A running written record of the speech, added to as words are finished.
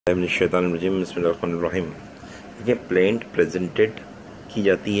बिस्मिल्लाहिर्रहमानिर्रहीम। देखिए, plaint presented की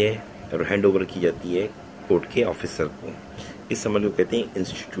जाती है और हैंड ओवर की जाती है कोर्ट के ऑफिसर को। इस अमल को कहते हैं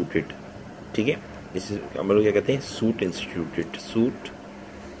इंस्टीट्यूटेड। ठीक है, इस अमल को क्या कहते हैं? Suit instituted. सूट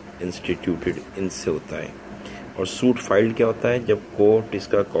इंस्टीट्यूटेड इनसे होता है। और सूट फाइल्ड क्या होता है? जब कोर्ट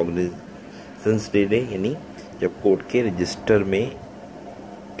इसका कॉग्निजेंस ले ले, यानी जब कोर्ट के रजिस्टर में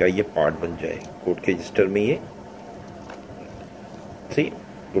क्या ये पार्ट बन जाए, कोर्ट के रजिस्टर में ये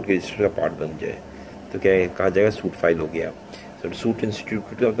कोर्ट के रजिस्टर का पार्ट बन जाए, तो क्या है, कहा जाएगा सूट फाइल हो गया। तो सूट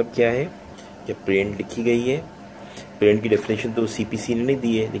इंस्टीट्यूट का मतलब क्या है? जब प्लेंट लिखी गई है, प्लेंट की डेफिनेशन तो सीपीसी ने नहीं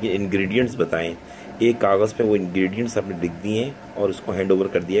दी है, लेकिन इंग्रेडिएंट्स बताएं। एक कागज़ पे वो इंग्रेडिएंट्स आपने लिख दिए हैं और उसको हैंड ओवर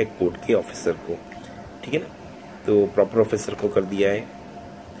कर दिया है कोर्ट के ऑफिसर को। ठीक है ना, तो प्रॉपर ऑफिसर को कर दिया है,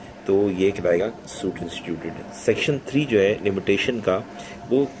 तो ये कहलाएगा सूट इंस्टीट्यूटेड। सेक्शन 3 जो है लिमिटेशन का,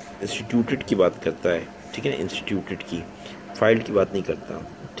 वो इंस्टीट्यूटेड की बात करता है। ठीक है ना, इंस्टीट्यूटेड की, फाइल्ड की बात नहीं करता।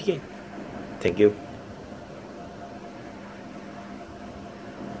 ठीक है, थैंक यू।